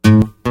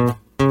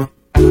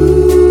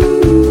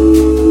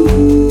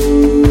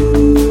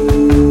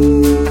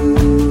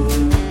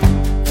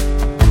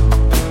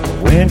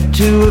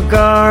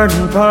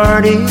garden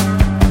party,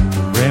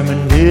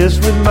 reminisce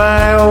with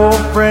my old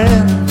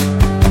friends,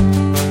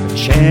 a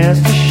chance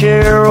to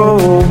share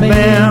old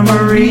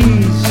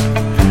memories,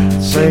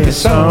 sing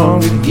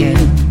songs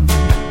again.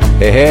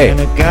 Hey,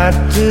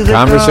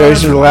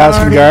 Conversations with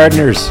Alaskan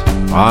Gardeners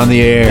on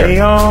the air,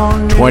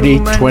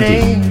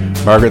 2020.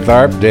 Margaret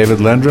Tharp, David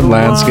Lendrum,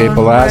 Landscape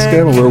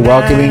Alaska. We're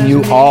welcoming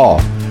you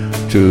all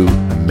to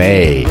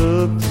May.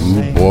 Ooh,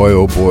 boy,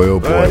 oh boy, oh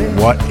boy.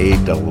 What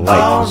a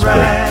delightful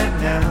spring.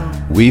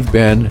 We've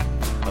been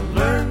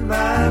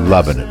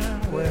loving it.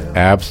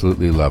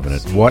 Absolutely loving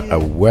it. What a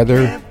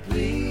weather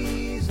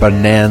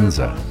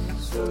bonanza.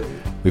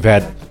 We've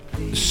had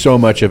so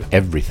much of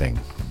everything.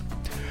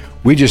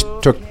 We just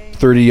took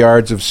 30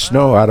 yards of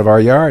snow out of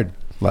our yard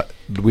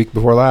the week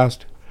before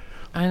last.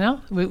 I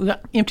know. We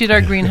emptied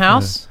our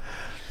greenhouse.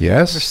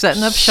 Yes. We're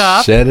setting up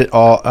shop. Set it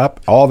all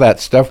up. All that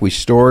stuff we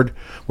stored,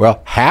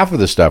 well, half of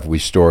the stuff we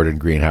stored in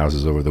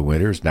greenhouses over the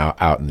winter is now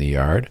out in the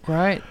yard.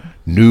 Right.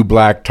 New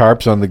black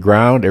tarps on the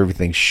ground,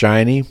 everything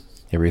shiny,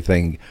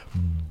 everything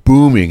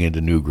booming into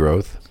new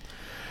growth.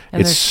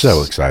 And it's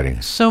so exciting.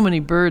 So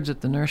many birds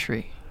at the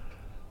nursery.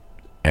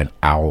 And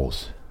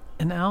owls.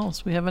 And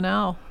owls. We have an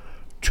owl.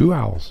 2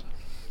 owls.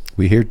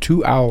 We hear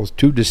 2 owls,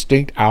 2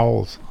 distinct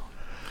owls.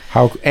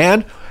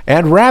 And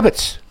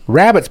rabbits.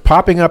 Rabbits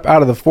popping up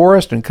out of the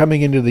forest and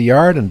coming into the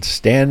yard and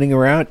standing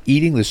around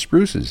eating the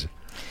spruces.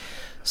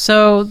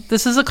 So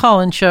this is a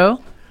call-in show.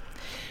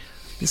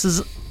 This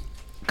is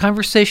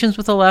Conversations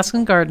with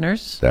Alaskan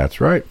Gardeners. That's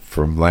right,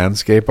 from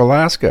Landscape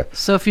Alaska.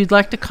 So if you'd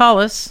like to call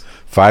us,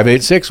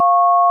 586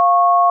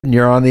 and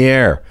you're on the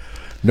air.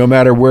 No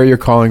matter where you're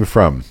calling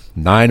from,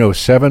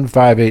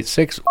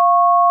 907-586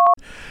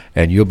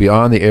 and you'll be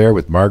on the air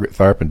with Margaret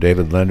Tharp and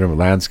David Lendrum of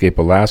Landscape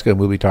Alaska, and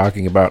we'll be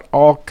talking about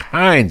all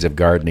kinds of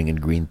gardening and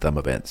green thumb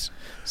events.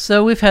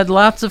 So we've had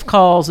lots of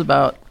calls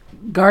about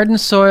garden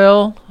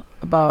soil,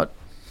 about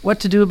what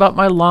to do about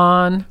my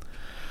lawn,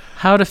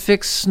 how to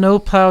fix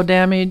snowplow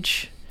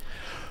damage.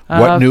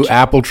 What new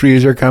apple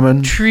trees are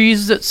coming?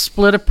 Trees that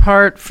split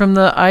apart from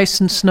the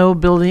ice and snow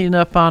building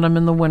up on them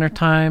in the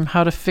wintertime,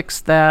 how to fix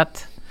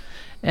that.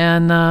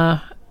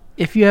 And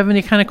if you have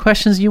any kind of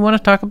questions you want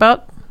to talk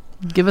about,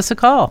 give us a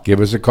call.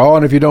 Give us a call,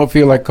 and if you don't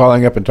feel like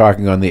calling up and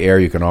talking on the air,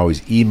 you can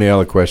always email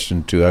a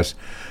question to us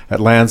at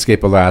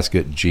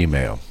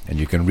landscapealaska@gmail.com. And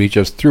you can reach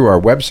us through our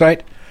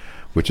website,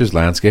 which is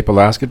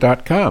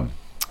landscapealaska.com.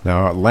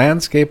 Now,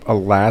 Landscape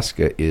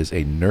Alaska is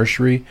a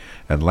nursery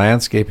and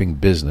landscaping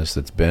business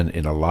that's been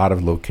in a lot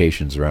of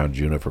locations around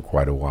Juna for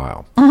quite a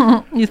while.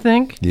 You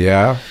think?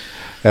 Yeah.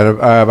 And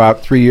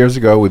about 3 years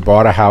ago, we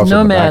bought a house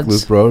on the Back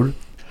Loop Road,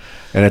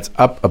 and it's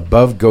up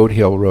above Goat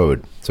Hill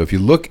Road. So if you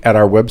look at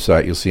our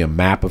website, you'll see a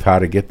map of how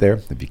to get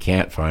there. If you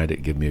can't find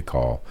it, give me a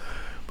call.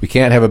 We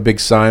can't have a big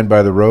sign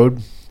by the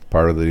road,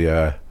 part of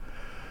the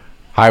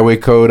highway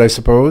code, I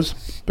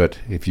suppose. But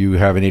if you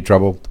have any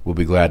trouble, we'll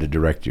be glad to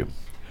direct you.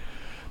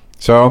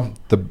 So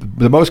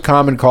the most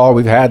common call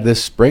we've had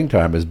this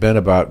springtime has been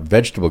about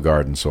vegetable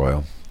garden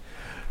soil.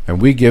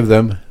 And we give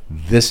them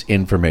this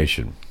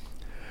information,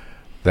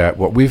 that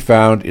what we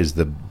found is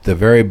the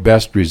very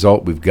best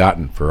result we've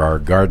gotten for our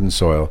garden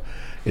soil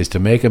is to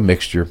make a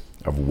mixture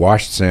of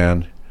washed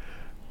sand,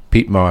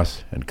 peat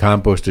moss, and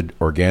composted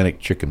organic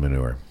chicken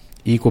manure.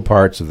 Equal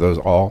parts of those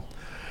all.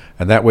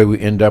 And that way we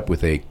end up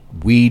with a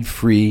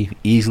weed-free,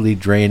 easily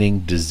draining,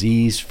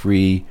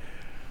 disease-free,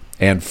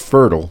 and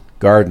fertile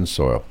garden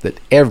soil that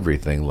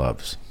everything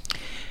loves.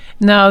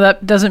 Now,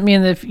 that doesn't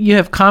mean that if you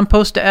have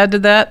compost to add to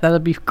that, that'll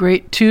be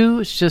great too.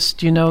 It's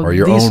just, or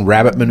your own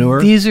rabbit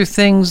manure. These are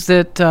things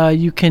that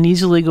you can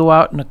easily go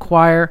out and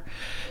acquire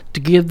to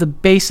give the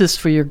basis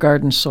for your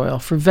garden soil,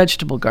 for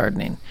vegetable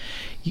gardening.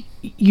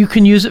 You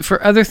can use it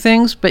for other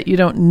things, but you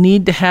don't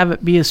need to have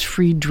it be as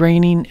free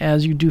draining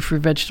as you do for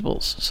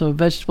vegetables. So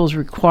vegetables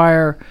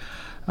require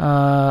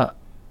a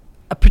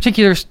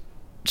particular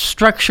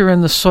structure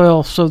in the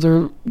soil so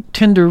their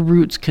tender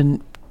roots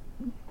can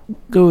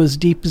go as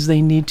deep as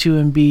they need to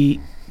and be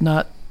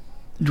not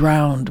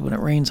drowned when it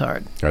rains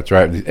hard. That's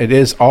right. It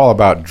is all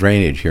about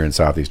drainage here in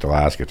Southeast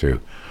Alaska, too.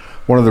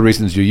 One of the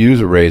reasons you use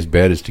a raised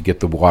bed is to get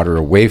the water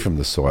away from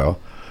the soil,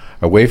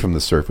 away from the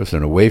surface,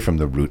 and away from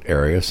the root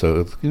area.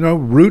 So,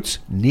 roots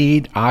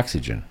need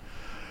oxygen.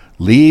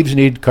 Leaves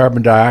need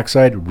carbon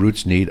dioxide,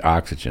 roots need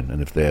oxygen.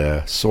 And if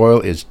the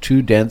soil is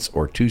too dense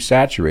or too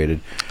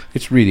saturated,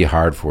 it's really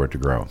hard for it to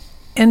grow.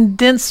 And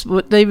dense,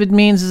 what David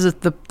means is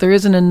that there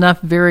isn't enough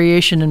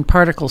variation in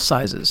particle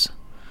sizes.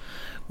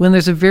 When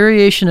there's a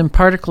variation in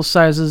particle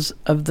sizes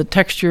of the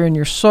texture in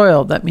your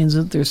soil, that means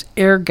that there's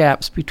air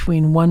gaps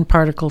between one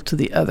particle to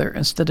the other,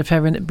 instead of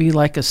having it be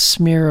like a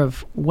smear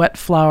of wet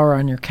flour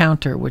on your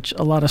counter, which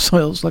a lot of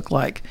soils look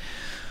like.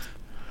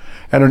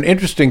 And an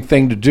interesting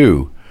thing to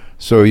do,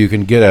 so you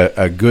can get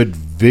a good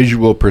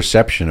visual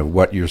perception of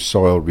what your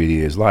soil really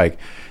is like,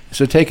 is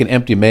to take an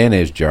empty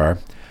mayonnaise jar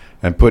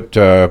and put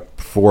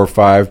 4,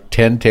 5,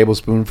 10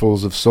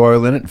 tablespoonfuls of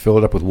soil in it and fill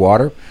it up with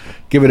water.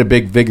 Give it a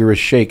big vigorous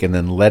shake and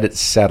then let it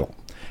settle.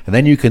 And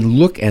then you can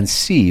look and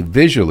see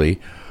visually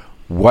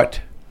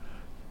what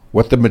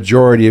what the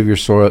majority of your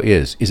soil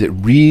is. Is it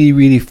really,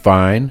 really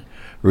fine,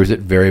 or is it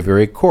very,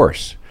 very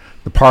coarse?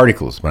 The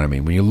particles, what I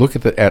mean. When you look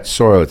at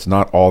soil, it's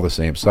not all the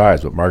same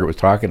size. What Margaret was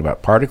talking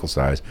about, particle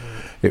size,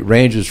 it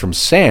ranges from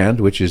sand,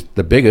 which is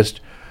the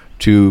biggest,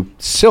 to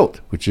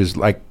silt, which is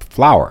like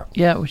flour.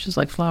 Yeah, which is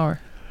like flour.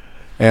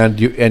 And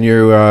you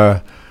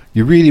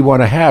really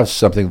want to have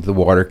something that the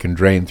water can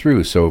drain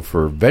through. So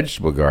for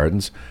vegetable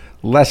gardens,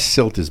 less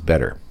silt is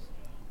better.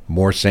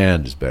 More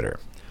sand is better.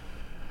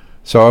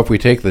 So if we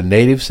take the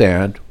native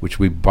sand, which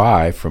we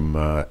buy from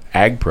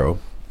AgPro,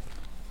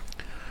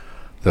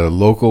 the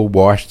local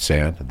washed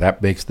sand,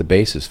 that makes the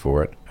basis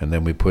for it, and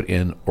then we put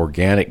in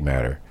organic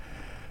matter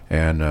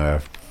and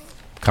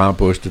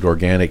composted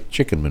organic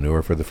chicken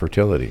manure for the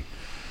fertility.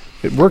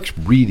 It works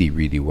really,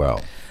 really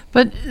well.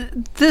 But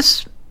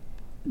this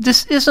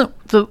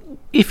isn't the...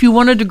 If you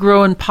wanted to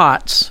grow in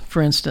pots,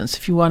 for instance,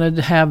 if you wanted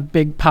to have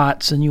big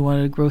pots and you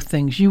wanted to grow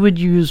things, you would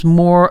use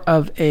more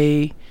of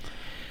a...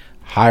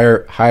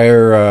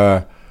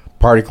 Higher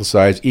particle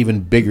size, even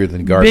bigger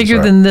than gardens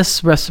bigger than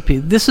this recipe.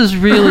 This is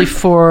really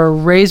for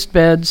raised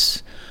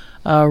beds,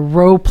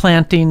 row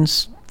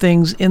plantings,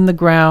 things in the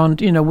ground,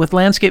 with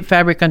landscape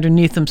fabric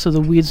underneath them so the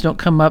weeds don't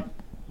come up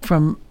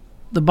from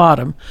the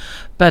bottom.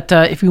 But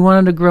if you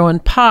wanted to grow in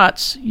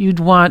pots, you'd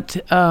want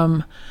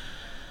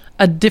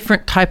a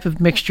different type of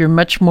mixture,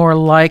 much more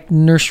like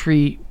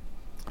nursery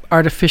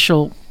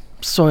artificial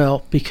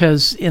soil,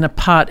 because in a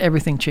pot,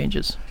 everything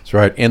changes. That's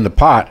right. In the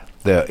pot,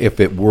 if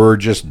it were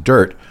just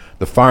dirt,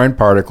 the fine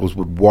particles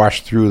would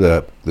wash through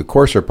the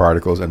coarser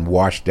particles and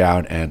wash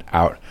down and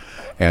out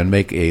and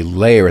make a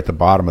layer at the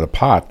bottom of the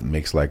pot that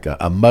makes like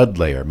a mud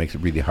layer. It makes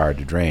it really hard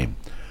to drain.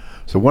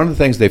 So one of the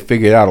things they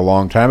figured out a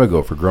long time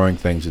ago for growing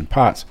things in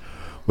pots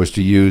was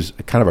to use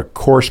kind of a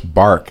coarse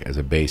bark as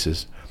a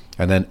basis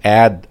and then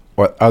add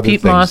other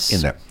peat things moss.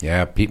 In there.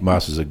 Yeah, peat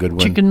moss is a good one.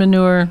 Chicken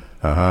manure.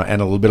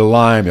 And a little bit of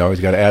lime. You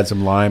always got to add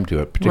some lime to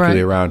it,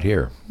 particularly around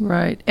here.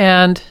 Right.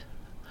 And...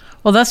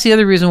 well, that's the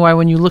other reason why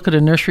when you look at a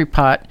nursery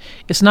pot,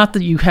 it's not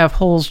that you have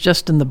holes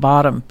just in the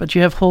bottom, but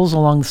you have holes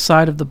along the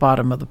side of the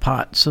bottom of the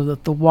pot so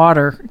that the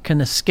water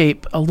can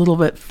escape a little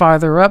bit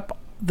farther up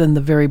than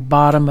the very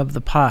bottom of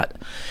the pot.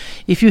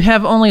 If you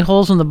have only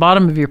holes in the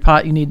bottom of your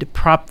pot, you need to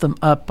prop them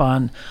up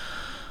on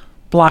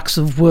blocks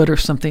of wood or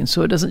something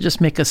so it doesn't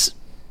just make a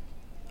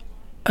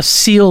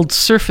sealed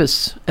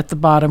surface at the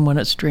bottom when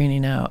it's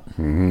draining out.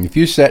 Mm-hmm.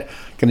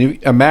 Can you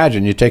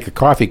imagine you take a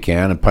coffee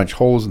can and punch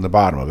holes in the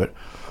bottom of it?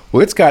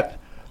 Well, it's got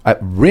a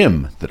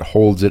rim that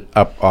holds it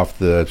up off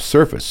the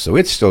surface, so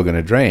it's still going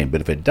to drain.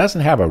 But if it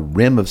doesn't have a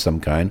rim of some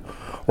kind,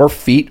 or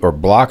feet or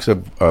blocks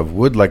of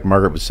wood, like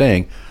Margaret was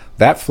saying,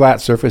 that flat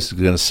surface is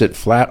going to sit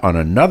flat on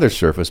another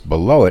surface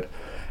below it,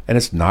 and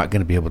it's not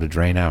going to be able to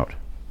drain out.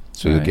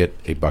 So you'll get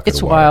a bucket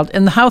of water. It's wild.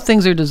 And how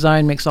things are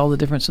designed makes all the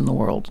difference in the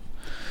world.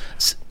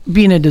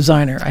 Being a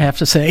designer, I have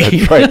to say.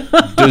 That's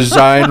right.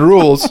 Design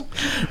rules.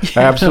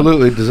 Yeah.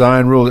 Absolutely,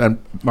 design rules.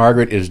 And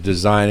Margaret is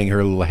designing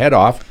her little head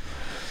off.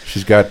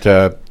 She's got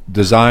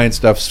design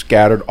stuff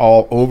scattered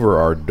all over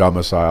our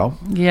domicile.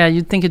 Yeah,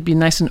 you'd think it'd be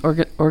nice and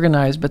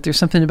organized, but there's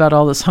something about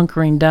all this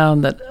hunkering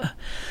down that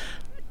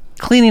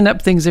cleaning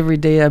up things every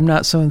day I'm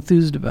not so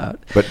enthused about.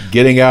 But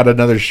getting out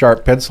another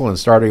sharp pencil and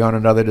starting on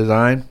another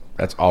design,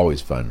 that's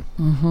always fun.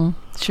 Mm-hmm.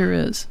 Sure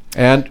is.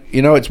 And,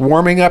 it's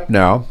warming up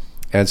now,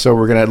 and so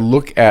we're going to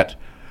look at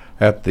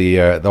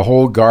the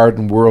whole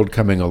garden world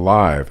coming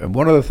alive. And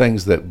one of the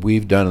things that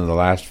we've done in the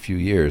last few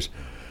years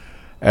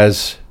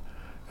as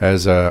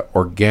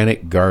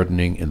organic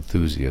gardening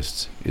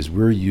enthusiasts is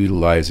we're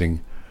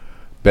utilizing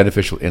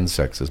beneficial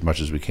insects as much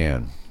as we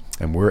can.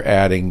 And we're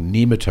adding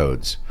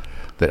nematodes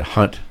that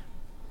hunt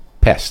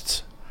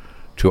pests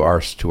to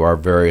our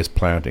various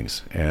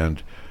plantings.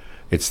 And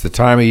it's the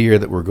time of year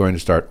that we're going to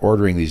start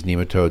ordering these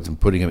nematodes and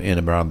putting them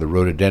in around the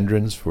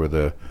rhododendrons for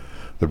the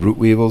root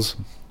weevils.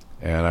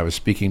 And I was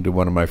speaking to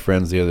one of my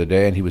friends the other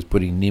day, and he was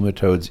putting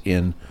nematodes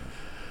in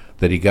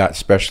that he got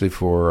specially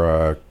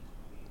for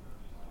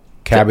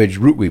cabbage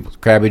root weevils,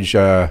 cabbage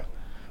root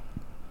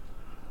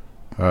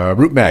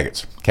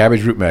maggots,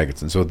 cabbage root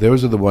maggots. And so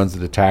those are the ones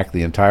that attack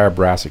the entire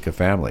Brassica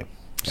family.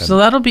 So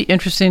that'll be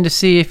interesting to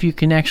see if you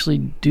can actually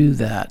do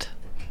that.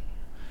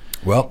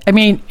 Well, I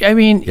mean,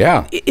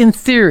 yeah. In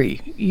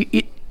theory,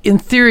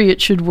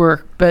 it should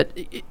work, but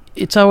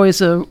it's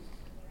always a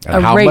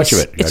how race. Much of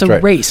it? It's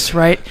a race,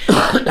 right?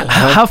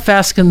 How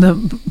fast can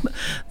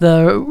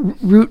the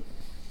root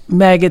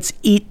maggots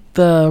eat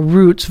the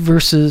roots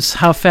versus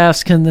how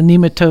fast can the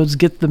nematodes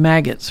get the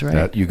maggots,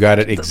 right? You got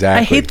it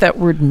exactly. I hate that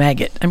word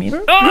maggot. I mean,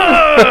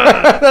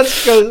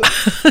 that's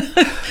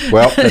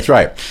well, that's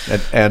right.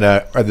 And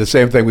the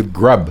same thing with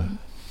grub.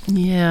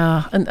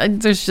 Yeah,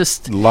 and there's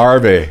just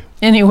larvae.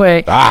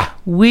 Anyway,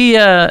 we've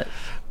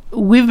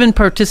been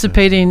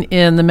participating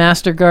in the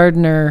Master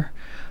Gardener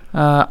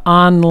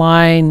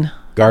online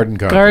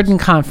garden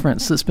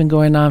conference that's been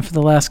going on for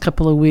the last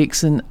couple of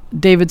weeks, and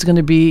David's going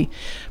to be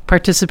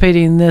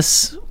participating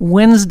this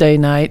Wednesday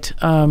night.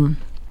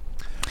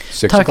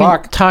 6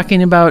 o'clock.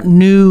 Talking about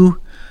new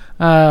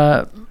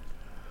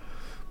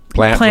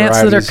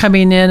plants that are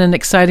coming in and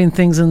exciting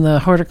things in the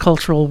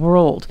horticultural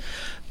world.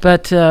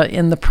 But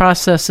in the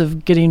process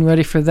of getting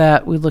ready for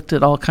that, we looked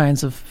at all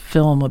kinds of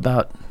film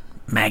about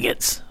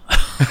maggots.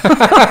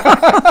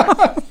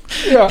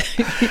 Yeah.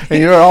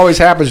 And it always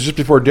happens just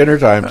before dinner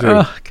time, too.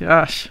 Oh,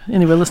 gosh.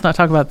 Anyway, let's not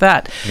talk about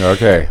that.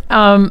 Okay.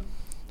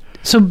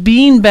 So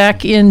being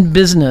back in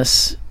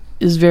business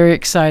is very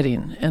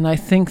exciting. And I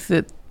think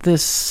that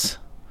this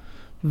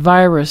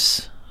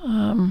virus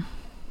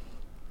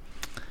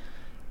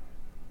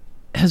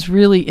has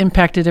really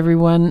impacted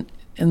everyone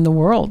in the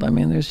world. I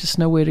mean, there's just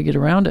no way to get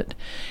around it.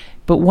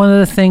 But one of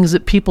the things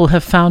that people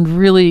have found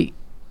really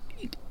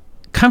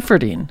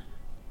comforting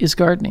is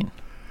gardening.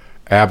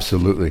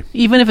 Absolutely.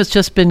 Even if it's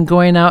just been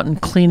going out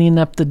and cleaning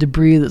up the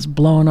debris that's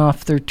blown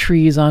off their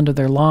trees onto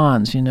their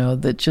lawns,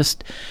 that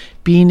just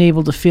being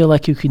able to feel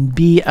like you can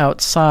be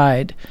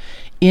outside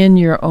in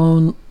your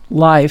own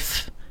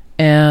life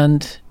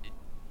and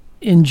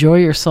enjoy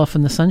yourself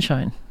in the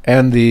sunshine.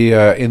 And the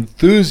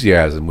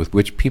enthusiasm with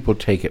which people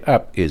take it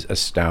up is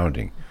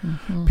astounding.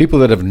 Mm-hmm. People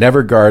that have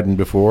never gardened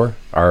before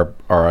are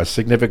a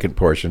significant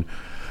portion.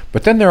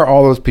 But then there are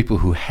all those people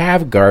who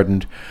have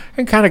gardened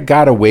and kind of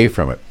got away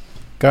from it,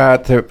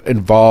 got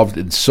involved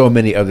in so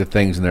many other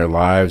things in their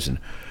lives, and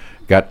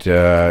got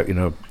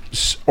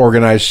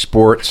organized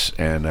sports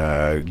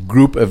and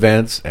group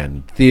events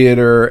and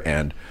theater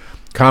and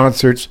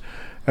concerts,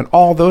 and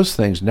all those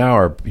things now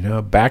are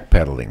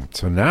backpedaling.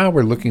 So now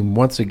we're looking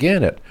once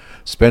again at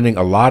spending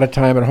a lot of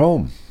time at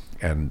home,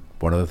 and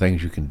one of the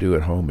things you can do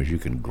at home is you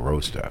can grow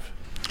stuff.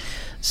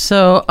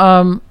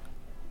 So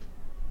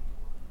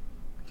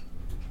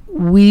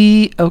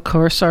we, of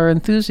course, are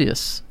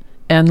enthusiasts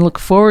and look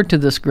forward to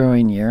this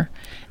growing year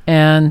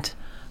and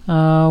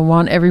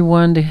want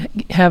everyone to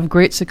have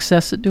great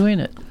success at doing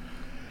it.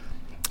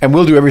 And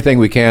we'll do everything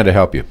we can to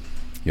help you.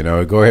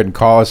 Go ahead and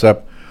call us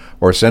up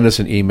or send us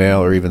an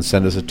email or even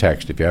send us a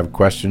text. If you have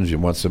questions, you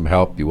want some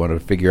help, you want to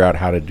figure out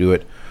how to do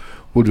it,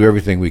 we'll do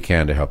everything we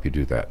can to help you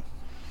do that.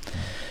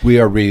 We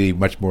are really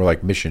much more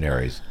like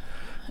missionaries.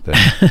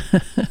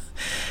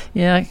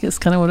 Yeah, it's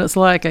kind of what it's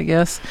like, I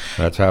guess.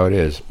 That's how it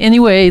is.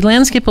 Anyway,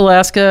 Landscape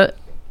Alaska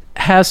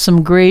has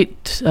some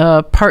great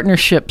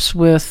partnerships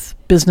with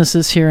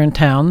businesses here in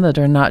town that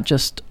are not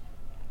just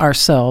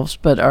ourselves,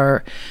 but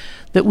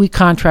that we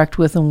contract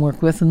with and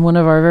work with. And one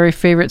of our very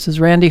favorites is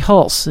Randy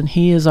Hulse, and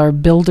he is our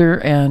builder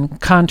and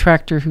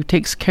contractor who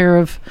takes care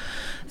of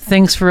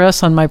things for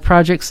us on my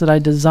projects that I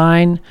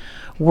design,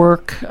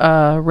 work.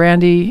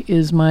 Randy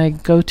is my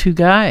go-to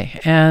guy,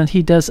 and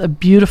he does a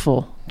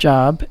beautiful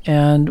job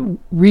and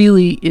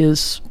really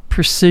is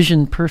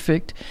precision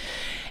perfect.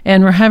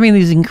 And we're having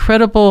these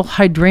incredible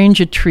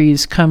hydrangea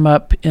trees come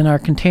up in our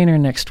container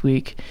next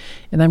week,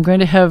 and I'm going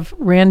to have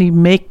Randy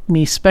make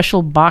me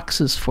special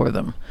boxes for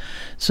them.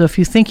 So if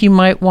you think you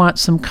might want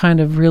some kind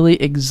of really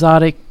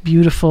exotic,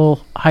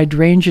 beautiful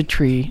hydrangea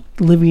tree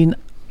living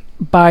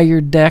by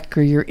your deck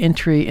or your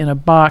entry in a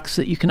box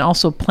that you can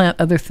also plant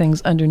other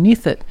things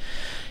underneath it,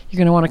 you're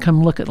going to want to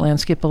come look at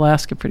Landscape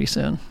Alaska pretty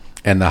soon.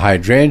 And the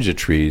hydrangea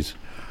trees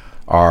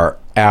are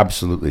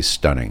absolutely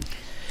stunning.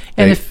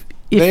 And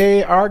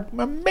they are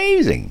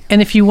amazing.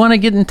 And if you want to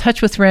get in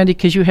touch with Randy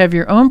because you have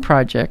your own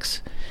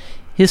projects,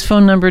 his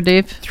phone number,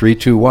 Dave?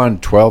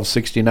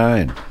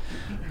 321-1269.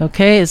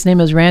 Okay, his name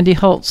is Randy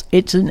Hulse,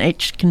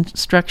 H&H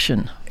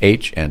Construction.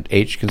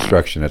 H&H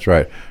Construction, that's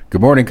right.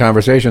 Good morning,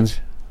 Conversations.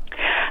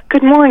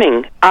 Good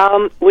morning.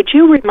 Would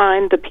you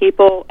remind the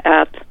people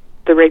at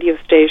the radio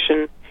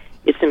station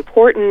it's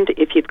important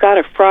if you've got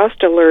a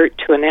frost alert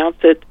to announce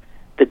it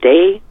the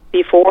day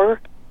before,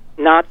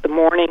 not the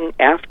morning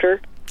after?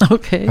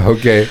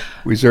 Okay,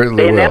 we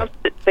certainly will.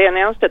 They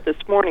announced it this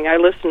morning. I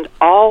listened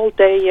all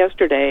day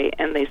yesterday,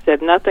 and they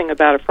said nothing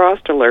about a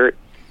frost alert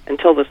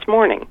until this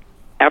morning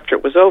after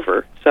it was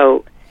over.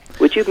 So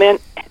would you mention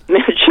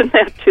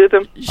that to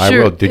them? Sure.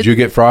 I will. Did you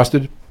get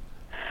frosted?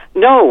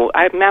 No,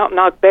 I'm Mount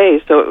Knock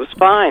Bay, so it was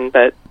fine,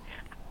 but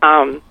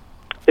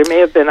there may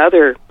have been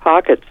other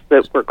pockets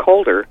that were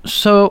colder.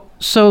 So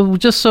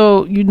just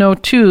so you know,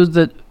 too,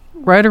 that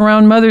right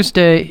around Mother's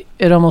Day,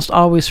 it almost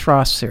always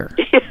frosts here.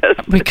 Yes.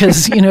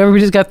 Because,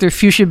 everybody's got their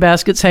fuchsia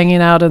baskets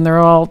hanging out and they're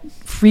all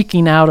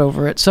freaking out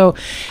over it. So,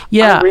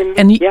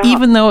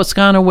 even though it's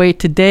gone away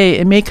today,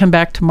 it may come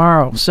back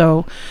tomorrow.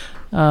 So,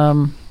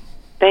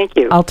 thank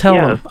you. I'll tell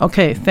them.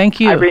 Okay, thank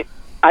you.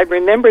 I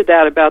remembered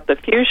that about the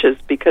fuchsias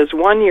because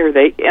one year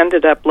they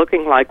ended up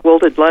looking like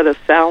wilted lettuce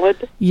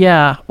salad.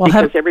 Yeah. Well,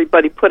 because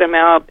everybody put them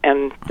out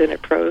and then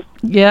it froze.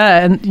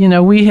 Yeah,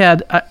 and, we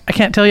had, I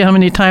can't tell you how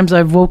many times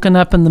I've woken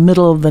up in the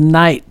middle of the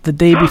night, the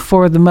day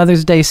before the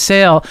Mother's Day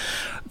sale,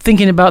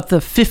 thinking about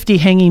the 50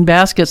 hanging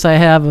baskets I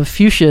have of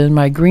fuchsia in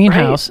my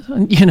greenhouse.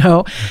 Right.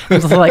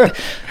 It's like,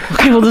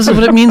 okay, well, this is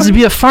what it means to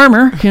be a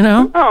farmer,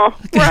 Oh,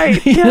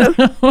 right, yes.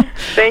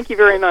 Thank you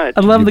very much.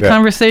 I love the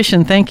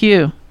conversation. Thank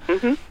you.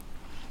 Mm-hmm.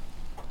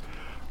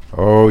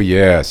 Oh,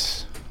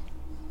 yes.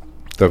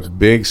 The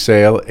big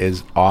sale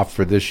is off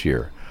for this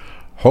year.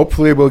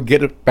 Hopefully we'll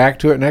get it back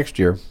to it next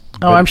year.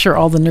 Oh, I'm sure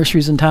all the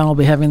nurseries in town will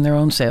be having their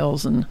own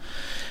sales, and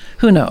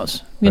who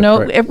knows?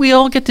 Right. We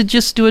all get to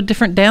just do a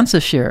different dance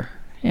this year,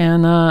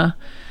 and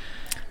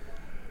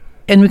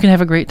we can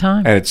have a great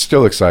time. And it's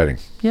still exciting.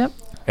 Yep.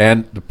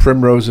 And the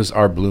primroses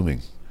are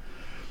blooming.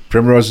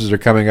 Primroses are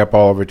coming up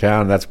all over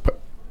town. It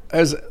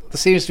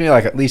seems to me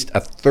like at least a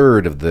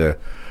third of the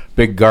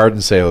big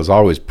garden sale is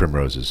always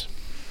primroses.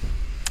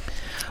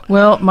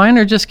 Well, mine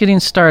are just getting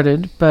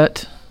started,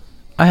 but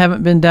I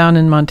haven't been down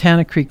in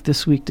Montana Creek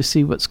this week to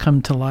see what's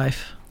come to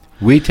life.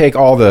 We take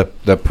all the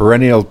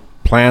perennial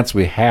plants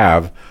we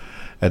have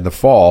in the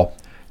fall,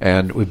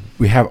 and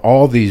we have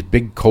all these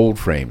big cold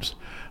frames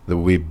that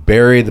we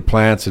bury the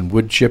plants in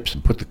wood chips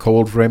and put the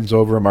cold frames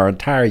over them. Our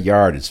entire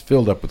yard is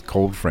filled up with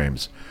cold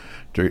frames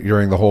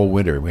during the whole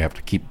winter. We have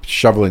to keep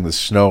shoveling the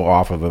snow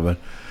off of them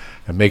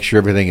and make sure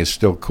everything is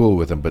still cool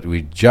with them. But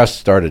we just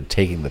started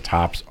taking the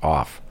tops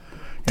off.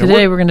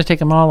 Today we're going to take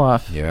them all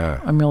off. Yeah.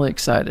 I'm really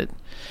excited.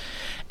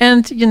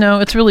 And,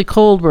 it's really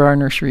cold where our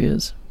nursery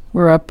is.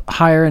 We're up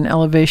higher in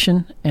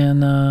elevation,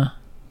 and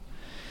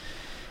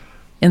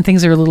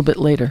things are a little bit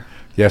later.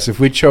 Yes, if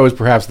we chose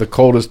perhaps the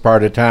coldest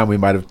part of town, we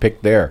might have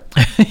picked there.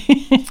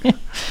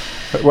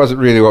 It wasn't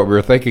really what we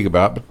were thinking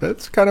about, but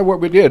that's kind of what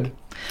we did.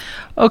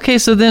 Okay,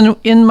 so then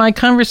in my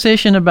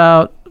conversation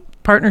about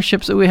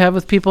partnerships that we have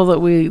with people that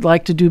we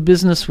like to do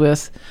business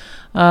with,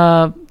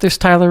 there's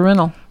Tyler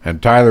Rental.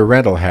 And Tyler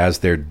Rental has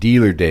their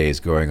dealer days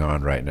going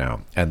on right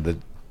now, and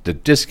the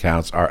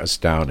discounts are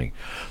astounding.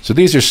 So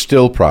these are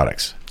still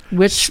products.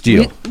 Which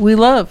we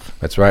love.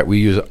 That's right. We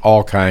use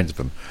all kinds of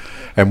them.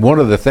 And one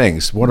of the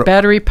things...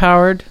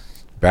 Battery-powered.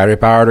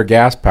 Battery-powered or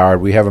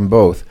gas-powered. We have them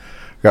both.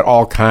 We've got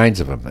all kinds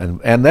of them.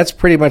 And that's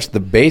pretty much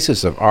the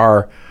basis of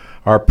our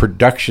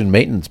production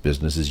maintenance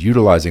business, is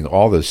utilizing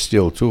all those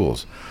Stihl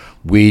tools.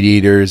 Weed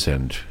eaters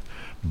and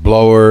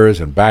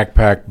blowers and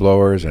backpack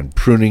blowers and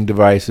pruning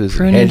devices.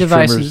 Pruning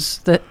devices.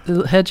 The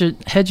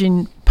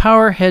hedging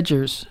power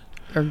hedgers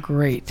are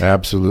great.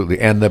 Absolutely.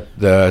 And the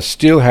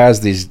Stihl has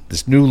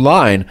this new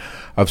line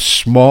of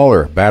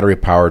smaller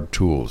battery-powered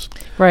tools.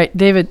 Right.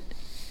 David,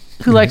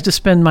 who likes to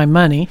spend my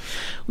money,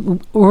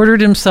 ordered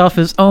himself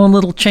his own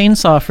little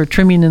chainsaw for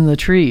trimming in the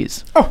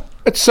trees. Oh,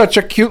 it's such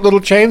a cute little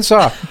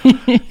chainsaw.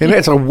 And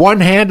it's a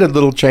one-handed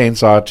little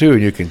chainsaw, too.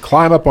 And you can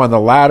climb up on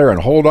the ladder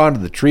and hold on to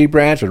the tree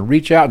branch and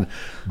reach out and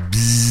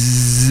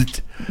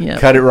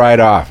cut it right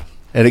off.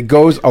 And it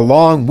goes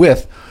along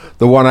with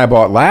the one I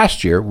bought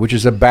last year, which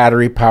is a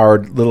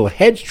battery-powered little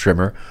hedge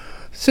trimmer.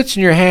 Sits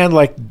in your hand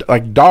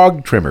like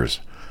dog trimmers.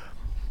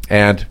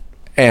 And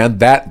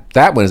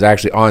that one is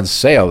actually on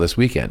sale this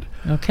weekend.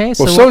 Okay.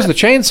 Well, so is the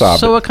chainsaw.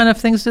 So what kind of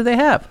things do they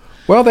have?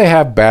 Well, they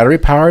have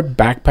battery-powered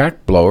backpack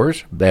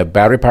blowers. They have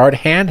battery-powered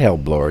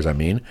handheld blowers,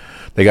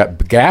 They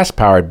got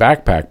gas-powered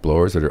backpack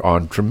blowers that are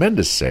on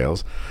tremendous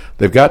sales.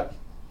 They've got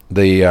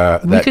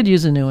the... we could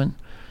use a new one.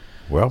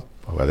 Well,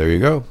 there you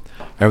go.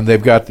 And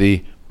they've got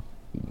the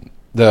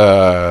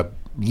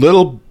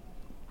little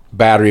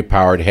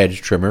battery-powered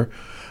hedge trimmer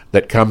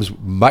that comes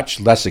much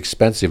less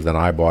expensive than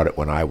I bought it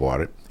when I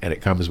bought it, and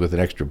it comes with an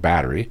extra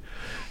battery.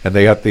 And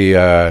they got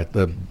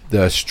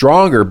the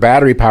stronger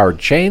battery-powered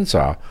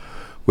chainsaw,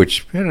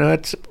 which,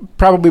 it's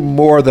probably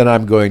more than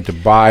I'm going to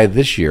buy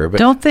this year. But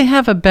don't they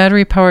have a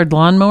battery-powered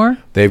lawnmower?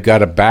 They've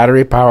got a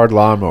battery-powered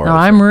lawnmower. No,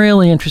 I'm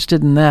really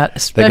interested in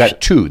that. They got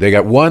two. They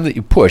got one that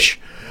you push,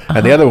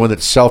 and the other one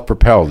that's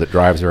self-propelled that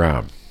drives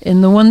around.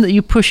 And the one that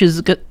you push,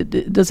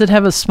 does it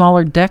have a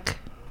smaller deck?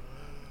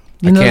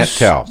 I can't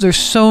tell. There's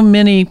so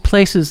many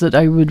places that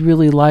I would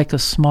really like a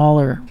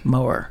smaller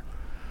mower.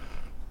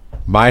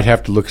 Might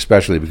have to look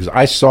specially, because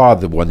I saw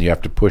the one you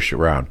have to push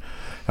around,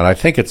 and I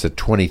think it's a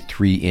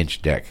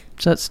 23-inch deck.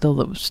 So that's still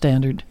the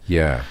standard.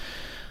 Yeah.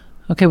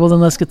 Okay, well then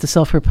let's get the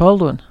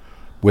self-propelled one.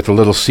 With a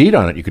little seat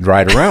on it, you can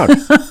ride around.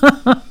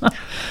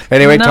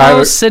 Anyway, no,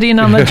 Tyler... sitting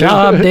on the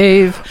job,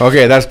 Dave.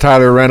 Okay, that's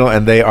Tyler Rental,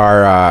 and they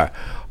are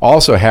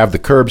also have the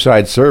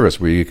curbside service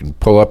where you can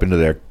pull up into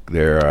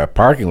their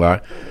parking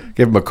lot,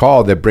 give them a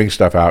call, they bring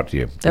stuff out to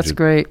you. That's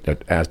great.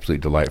 That's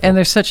absolutely delightful. And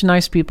they're such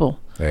nice people.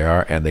 They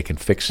are, and they can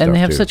fix stuff, and they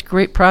have too. Such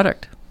great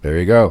product. There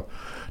you go.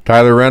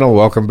 Tyler Rental,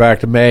 welcome back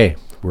to May.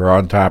 We're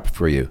on top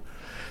for you.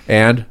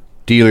 And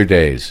dealer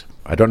days.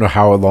 I don't know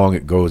how long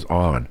it goes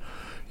on.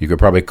 You could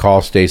probably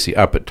call Stacy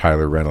up at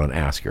Tyler Rental and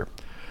ask her.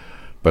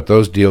 But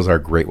those deals are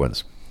great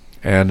ones.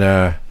 And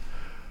I'm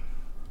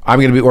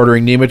going to be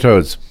ordering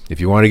nematodes. If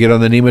you want to get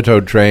on the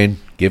nematode train,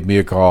 give me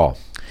a call.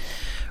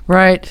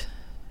 Right.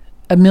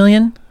 A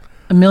million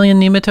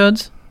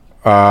nematodes?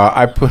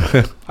 I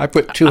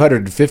put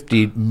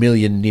 250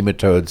 million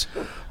nematodes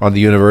on the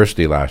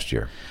university last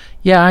year.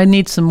 Yeah, I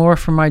need some more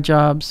for my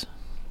jobs.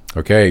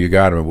 Okay, you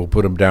got them. We'll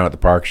put them down at the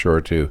park shore,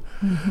 too.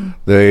 Mm-hmm.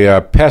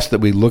 The pest that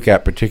we look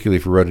at, particularly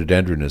for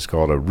rhododendron, is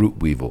called a root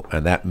weevil,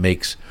 and that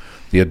makes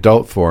the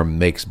adult form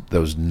makes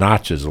those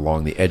notches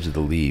along the edge of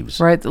the leaves.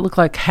 Right, that look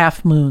like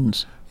half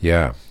moons.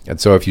 Yeah, and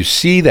so if you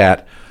see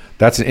that,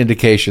 that's an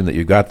indication that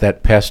you've got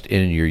that pest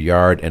in your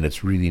yard, and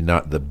it's really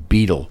not the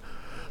beetle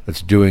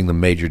that's doing the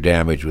major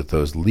damage with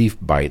those leaf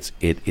bites.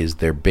 It is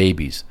their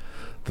babies,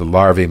 the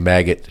larvae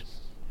maggot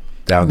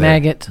down there.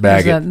 Maggot.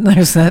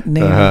 There's that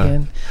name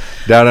again.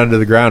 Down under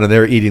the ground, and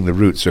they're eating the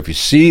roots. So if you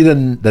see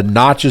the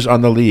notches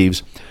on the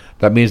leaves,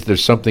 that means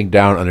there's something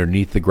down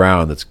underneath the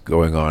ground that's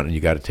going on, and you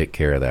got to take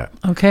care of that.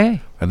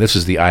 Okay. And this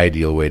is the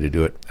ideal way to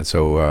do it. And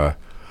so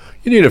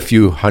you need a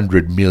few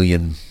 100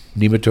 million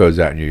nematodes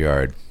out in your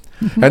yard.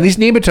 And these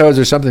nematodes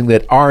are something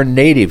that are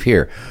native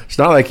here. It's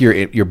not like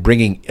you're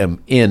bringing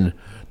them in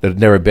that have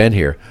never been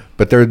here,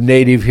 but they're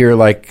native here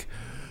like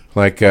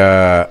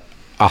a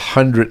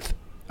hundredth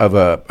of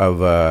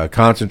a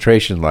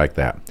concentration like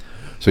that.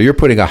 So you're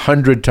putting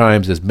 100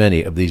 times as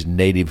many of these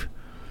native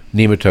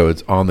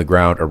nematodes on the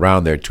ground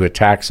around there to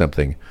attack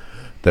something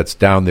that's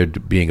down there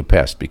being a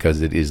pest,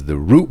 because it is the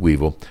root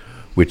weevil,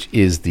 which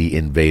is the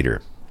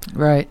invader.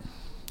 Right.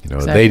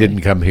 Exactly. They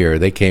didn't come here;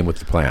 they came with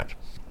the plant,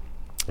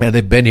 and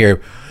they've been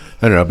here.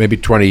 I don't know, maybe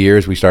 20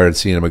 years. We started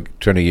seeing them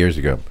 20 years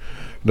ago.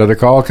 Another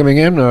call coming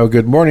in.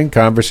 Good morning,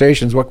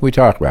 Conversations. What can we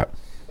talk about?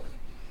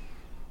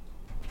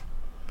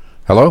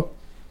 Hello.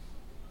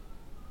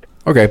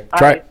 Okay.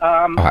 Try.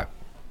 Hi.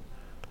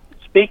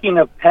 Speaking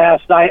of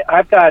pests,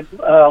 I've got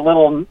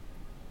little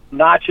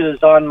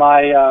notches on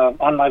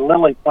my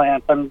lily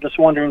plants. I'm just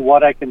wondering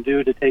what I can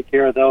do to take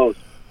care of those.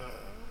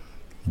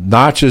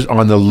 Notches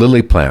on the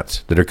lily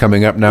plants that are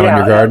coming up now in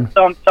your garden?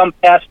 Some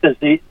pest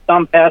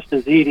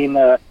is eating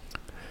the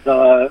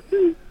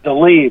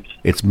leaves.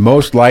 It's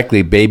most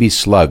likely baby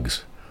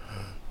slugs.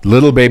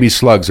 Little baby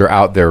slugs are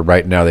out there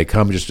right now. They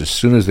come just as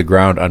soon as the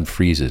ground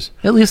unfreezes.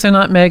 At least they're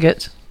not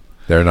maggots.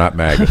 They're not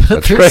maggots.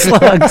 That's they're right.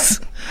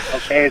 slugs.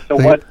 Okay, so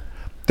what?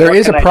 There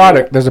is a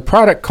product. There's a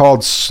product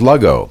called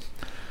Sluggo,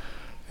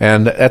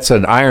 and that's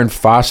an iron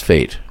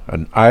phosphate.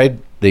 And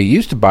they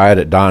used to buy it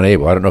at Don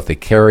Abel. I don't know if they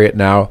carry it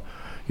now.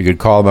 You could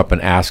call them up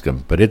and ask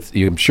them, but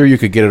I'm sure you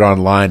could get it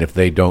online if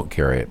they don't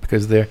carry it,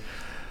 because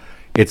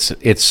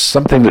it's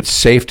something that's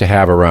safe to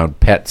have around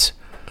pets.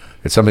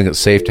 It's something that's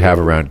safe to have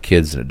around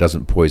kids, and it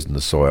doesn't poison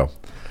the soil,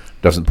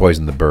 doesn't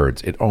poison the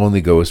birds. It only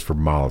goes for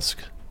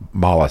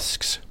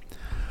mollusks.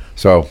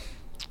 So,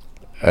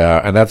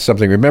 and that's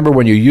something. Remember,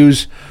 when you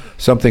use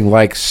something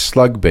like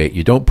slug bait,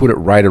 you don't put it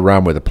right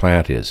around where the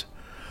plant is.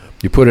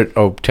 You put it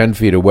 10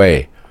 feet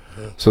away,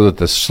 so that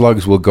the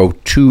slugs will go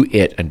to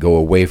it and go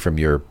away from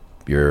your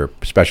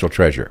special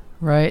treasure.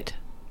 Right.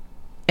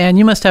 And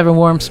you must have a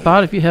warm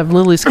spot if you have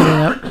lilies coming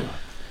up.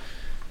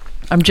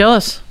 I'm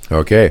jealous.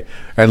 Okay.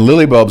 And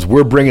lily bulbs,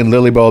 we're bringing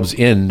lily bulbs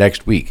in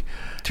next week.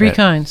 3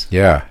 kinds.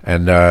 Yeah.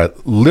 And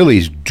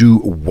lilies do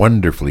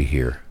wonderfully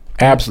here.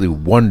 Absolutely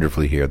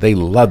wonderfully here. They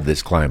love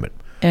this climate.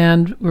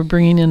 And we're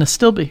bringing in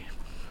astilbe.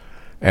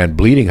 And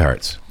bleeding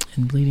hearts.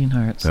 And bleeding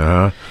hearts.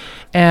 Uh-huh.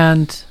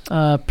 And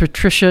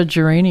Patricia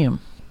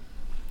geranium.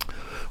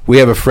 We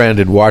have a friend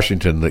in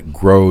Washington that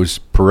grows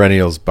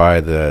perennials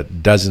by the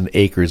dozen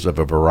acres of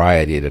a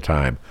variety at a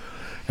time.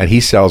 And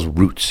he sells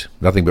roots,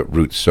 nothing but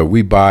roots. So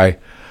we buy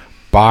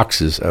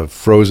boxes of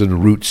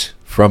frozen roots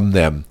from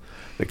them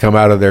that come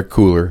out of their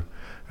cooler.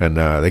 And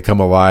they come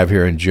alive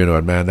here in Juneau.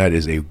 And, man, that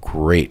is a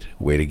great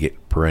way to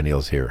get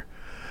perennials here.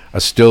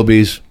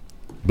 Astilbes,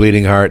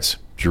 bleeding hearts,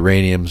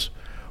 geraniums,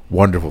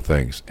 wonderful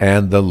things.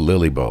 And the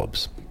lily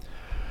bulbs.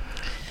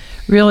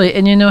 Really.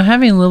 And,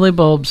 having lily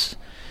bulbs,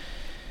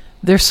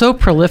 they're so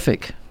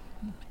prolific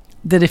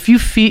that if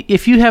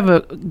you have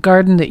a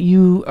garden that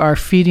you are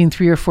feeding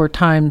 3 or 4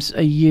 times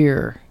a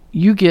year,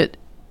 you get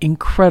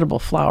incredible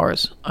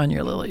flowers on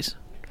your lilies.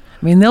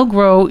 I mean, they'll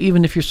grow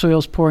even if your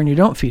soil's poor and you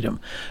don't feed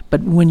them.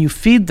 But when you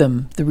feed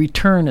them, the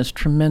return is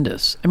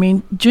tremendous. I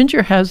mean,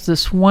 Ginger has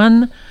this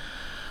one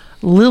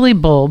lily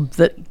bulb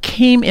that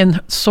came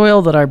in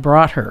soil that I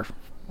brought her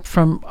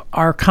from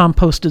our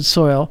composted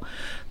soil,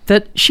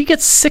 that she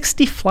gets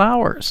 60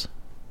 flowers.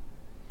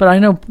 But I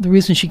know the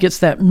reason she gets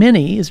that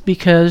many is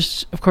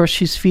because, of course,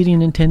 she's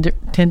feeding and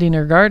tending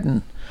her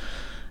garden,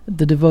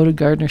 the devoted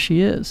gardener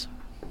she is.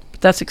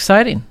 But that's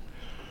exciting.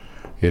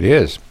 It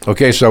is.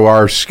 Okay, so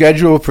our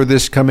schedule for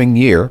this coming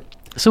year.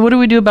 So what do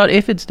we do about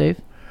aphids,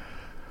 Dave?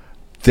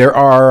 There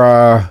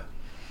are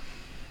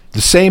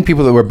the same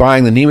people that we're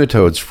buying the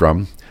nematodes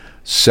from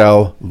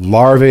sell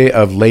larvae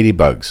of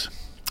ladybugs.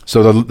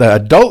 So the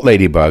adult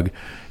ladybug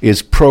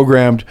is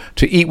programmed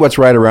to eat what's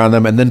right around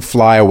them and then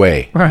fly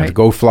away. Right. To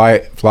go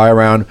fly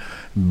around,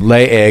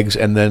 lay eggs,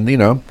 and then,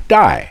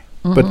 die.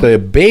 Mm-hmm. But the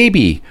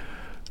baby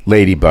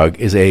ladybug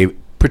is a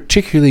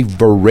particularly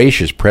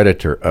voracious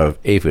predator of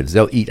aphids.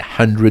 They'll eat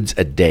hundreds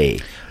a day.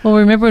 Well,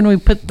 remember when we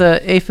put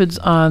the aphids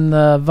on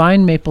the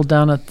vine maple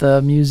down at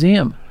the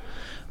museum?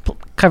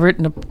 Cover it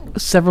in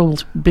several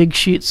big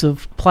sheets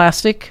of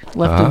plastic,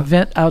 left a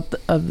vent out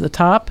of the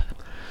top.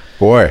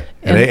 Boy,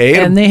 and they ate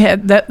them. And they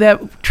had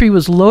that tree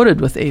was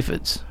loaded with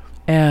aphids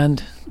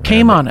and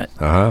came on it.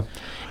 Uh-huh.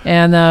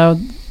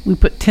 And we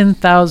put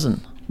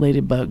 10,000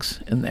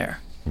 ladybugs in there.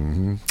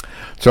 Mm-hmm.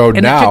 So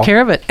and now it took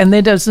care of it, and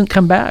they doesn't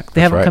come back.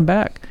 They haven't come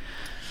back.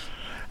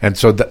 And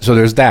so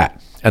there's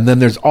that. And then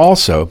there's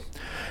also,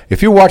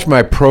 if you watch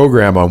my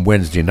program on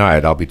Wednesday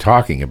night, I'll be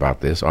talking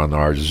about this on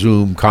our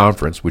Zoom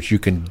conference, which you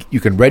can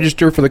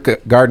register for the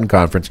garden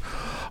conference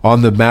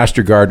on the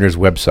Master Gardener's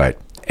website,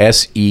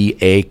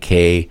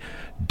 SEAK.com.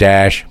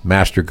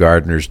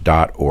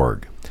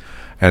 landscape-mastergardeners.org.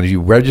 And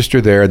you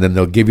register there, and then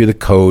they'll give you the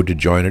code to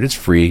join it. It's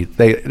free.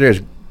 They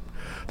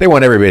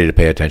want everybody to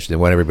pay attention. They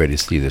want everybody to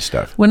see this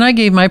stuff. When I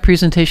gave my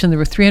presentation, there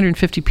were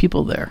 350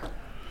 people there.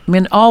 I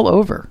mean, all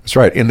over. That's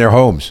right, in their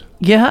homes.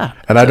 Yeah.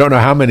 And I don't know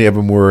how many of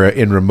them were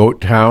in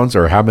remote towns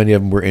or how many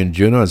of them were in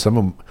Juneau, and some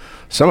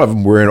of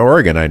them were in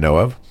Oregon, I know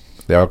of.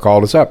 They all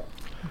called us up.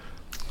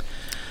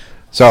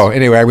 So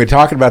anyway, we're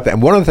talking about that.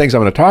 And one of the things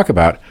I'm going to talk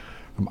about,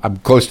 I'm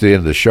close to the end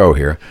of the show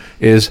here,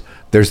 is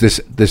there's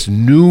this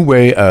new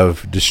way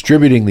of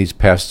distributing these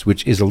pests,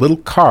 which is a little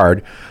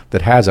card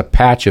that has a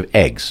patch of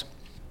eggs.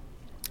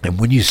 And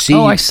when you see...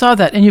 Oh, I saw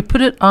that. And you put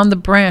it on the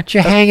branch.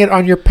 You hang it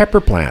on your pepper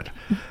plant.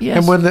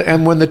 Yes.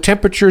 And when the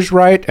temperature's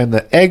right and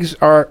the eggs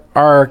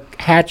are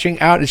hatching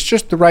out, it's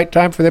just the right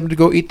time for them to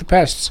go eat the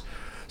pests.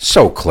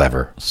 So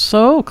clever.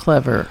 So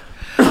clever.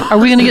 Are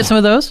we going to get some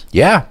of those?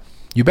 Yeah,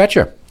 you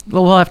betcha.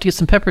 Well, we'll have to get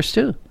some peppers,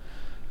 too.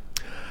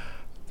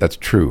 That's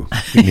true.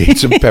 We need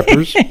some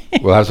peppers.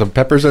 We'll have some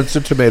peppers and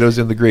some tomatoes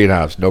in the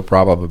greenhouse. No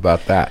problem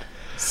about that.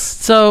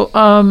 So,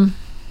 I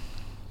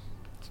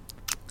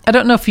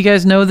don't know if you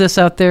guys know this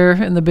out there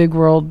in the big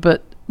world,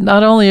 but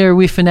not only are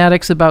we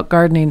fanatics about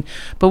gardening,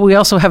 but we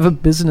also have a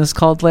business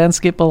called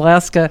Landscape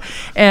Alaska.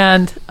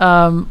 And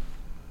I'm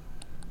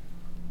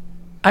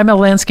a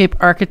landscape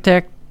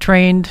architect,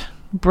 trained,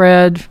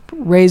 bred,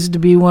 raised to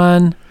be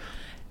one.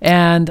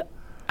 And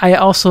I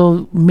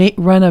also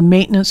run a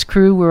maintenance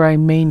crew where I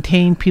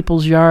maintain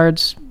people's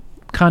yards,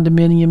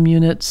 condominium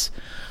units,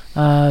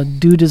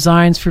 do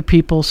designs for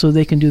people so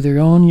they can do their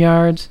own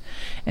yards.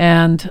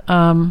 And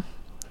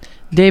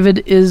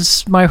David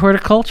is my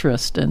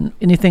horticulturist, and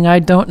anything I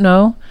don't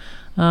know,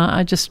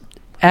 I just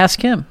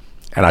ask him.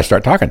 And I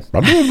start talking.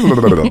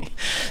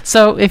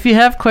 So if you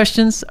have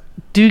questions,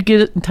 do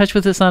get in touch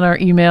with us on our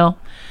email,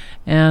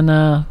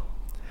 and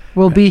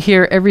we'll be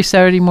here every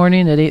Saturday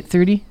morning at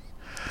 8:30.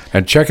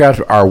 And check out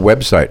our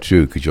website,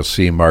 too, because you'll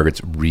see Margaret's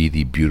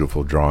really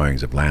beautiful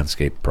drawings of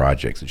landscape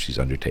projects that she's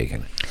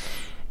undertaken.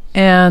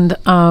 And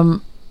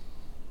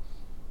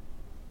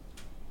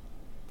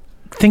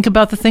think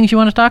about the things you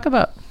want to talk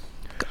about.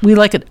 We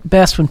like it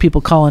best when people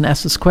call and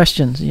ask us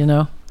questions, you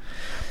know.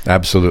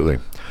 Absolutely.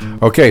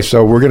 Okay,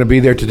 so we're going to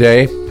be there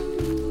today.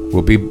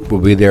 We'll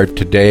be there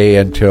today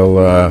until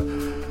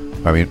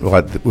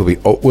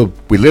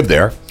we live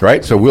there,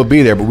 right? So we'll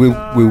be there, but we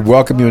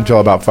welcome you until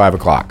about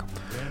 5:00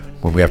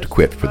 when we have to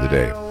quit for the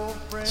day.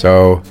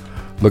 So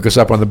look us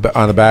up on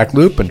the back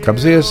loop and come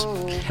see us.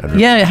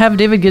 Yeah, have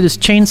David get his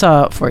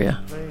chainsaw out for you.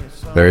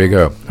 There you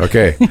go.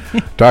 Okay.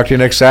 Talk to you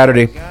next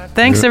Saturday.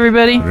 Thanks,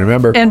 everybody.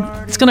 Remember. And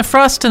it's going to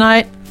frost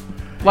tonight.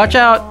 Watch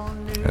out.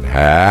 And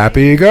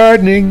happy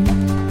gardening.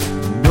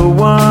 No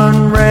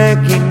one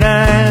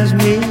recognized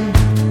me.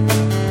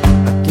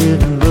 I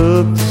didn't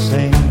look the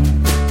same.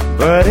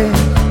 But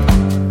it's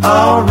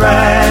all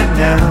right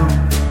now.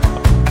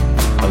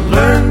 I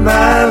learned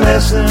my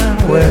lesson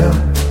well.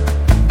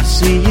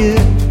 See, you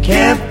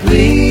can't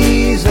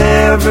please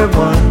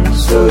everyone,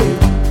 so you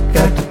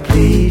got to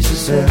please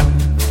yourself.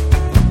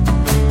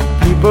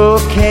 People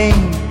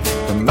came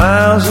from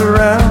miles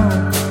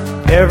around,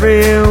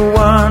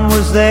 everyone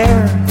was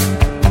there.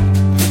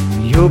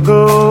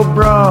 Yoko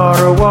brought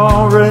a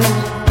walrus,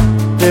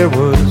 there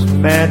was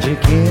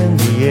magic in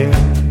the air.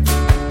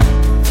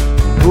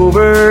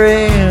 Over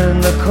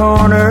in the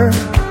corner,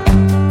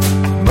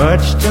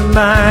 much to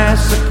my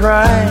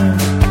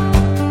surprise,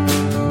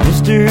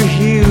 Mr.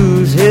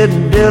 Hughes hid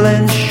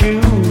Dylan's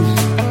shoes,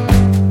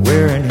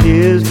 wearing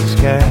his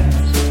disguise.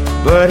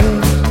 But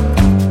it's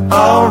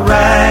all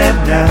right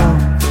now.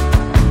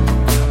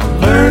 I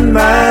learned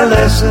my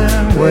lesson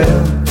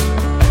well.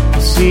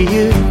 See,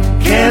 you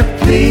can't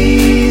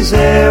please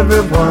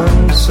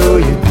everyone, so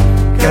you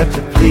got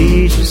to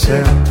please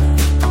yourself.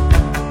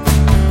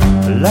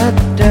 La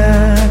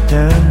da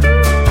da,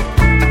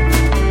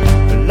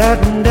 la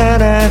da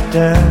da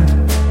da.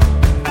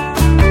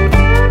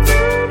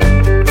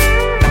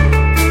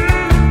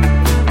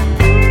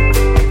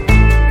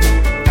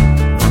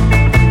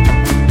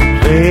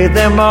 Played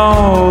them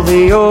all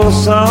the old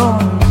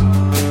songs.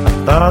 I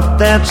thought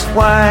that's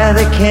why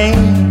they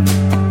came.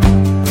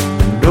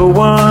 No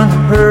one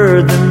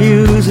heard the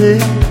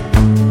music,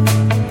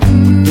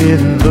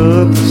 didn't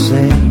look the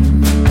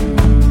same.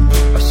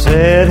 I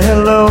said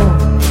hello to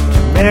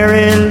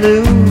Mary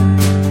Lou,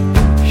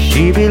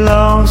 she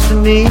belongs to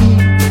me.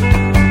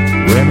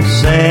 When I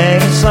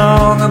sang a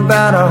song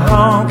about a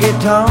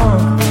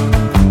honky-tonk,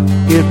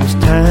 it was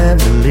time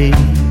to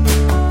leave.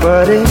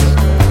 But it's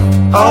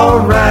all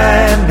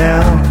right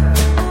now.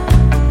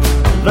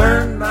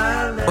 Learn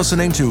my lesson.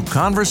 Listening to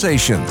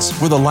Conversations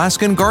with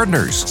Alaskan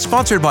Gardeners,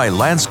 sponsored by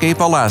Landscape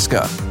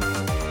Alaska.